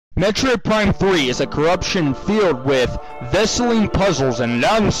Metroid Prime 3 is a corruption filled with vesseling puzzles and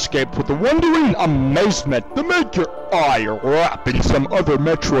landscapes with a wondering amazement to make your eye wrap in some other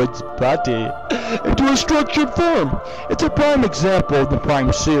Metroid's body into a structured form. It's a prime example of the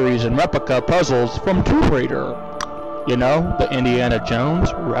Prime series and replica puzzles from Tomb Raider. You know, the Indiana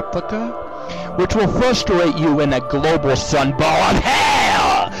Jones replica? Which will frustrate you in a global sunball of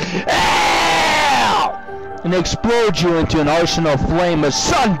hell! And explode you into an arsenal flame of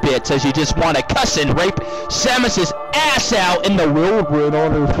sun bits as you just want to cuss and rape Samus's ass out in the whirlwind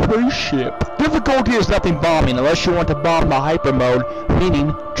on her spaceship. Difficulty is nothing bombing unless you want to bomb the hyper mode,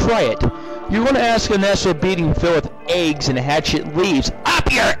 meaning try it. You're going to ask an SO beating filled with eggs and hatchet leaves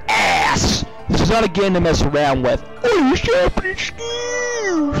up your ass! This is not a game to mess around with. Oh, sharpening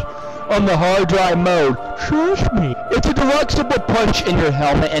skills! On the hard drive mode, trust me. It's a deluxeable punch in your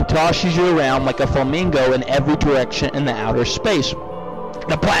helmet and tosses you around like a flamingo in every direction in the outer space.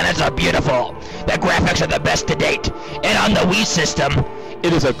 The planets are beautiful. The graphics are the best to date. And on the Wii system,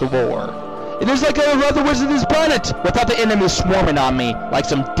 it is a galore. It is like a rather wizard's planet without the enemies swarming on me like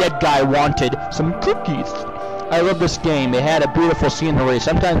some dead guy wanted some cookies. I love this game. It had a beautiful scenery.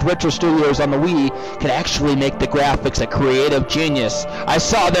 Sometimes retro studios on the Wii can actually make the graphics a creative genius. I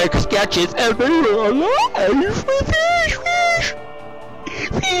saw their sketches and they were alive.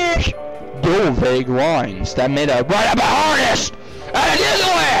 Fish. Dual vague lines that made a right up a harness at a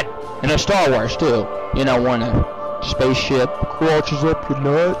Disneyland. And a Star Wars too. You know, when a spaceship crouches up your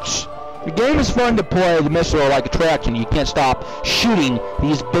nuts. The game is fun to play. The missile-like attraction. You can't stop shooting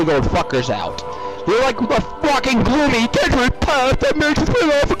these big old fuckers out. They're like a fucking gloomy, dangerous path that makes you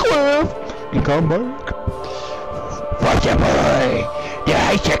fall off a cliff and come back. Watch out, boy. The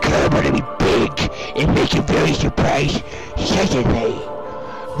heights are going to be big and make you very surprised. Suddenly.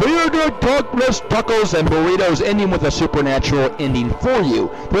 They are the darkness tacos and burritos ending with a supernatural ending for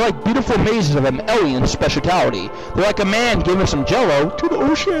you. They're like beautiful mazes of an alien specialty. They're like a man giving some jello to the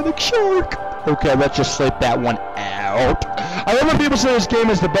oceanic shark. Okay, let's just sleep that one out. I love when people say this game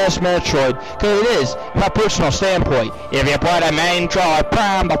is the best Metroid, because it is, from my personal standpoint. If you play the Metroid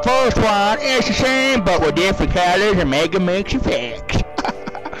Prime, the first one, it's the same, but with different colors and mega mix effects.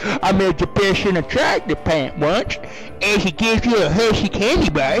 I made you piss in a tractor pant once, and she gives you a Hershey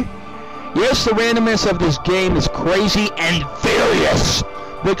candy bar. Yes, the randomness of this game is crazy and furious.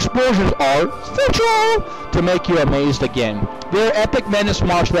 The explosions are central to make you amazed again. They're epic menace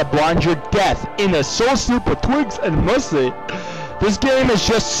monsters that blind your death in a soul soup of twigs and mustard. This game is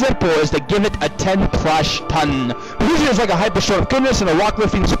just simple as to give it a 10+ ton. Music is like a hyperstorm of goodness and a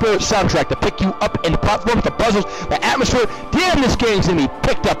rock-lifting spirit soundtrack to pick you up in platforms, the puzzles, the atmosphere. Damn, this game's gonna be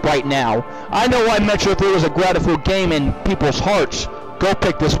picked up right now. I know why Metro 3 was a grateful game in people's hearts. Go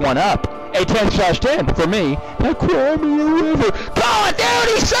pick this one up. A 10/10 for me. Now cry me a river. Call of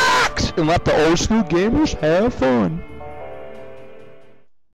Duty sucks! And let the old school gamers have fun.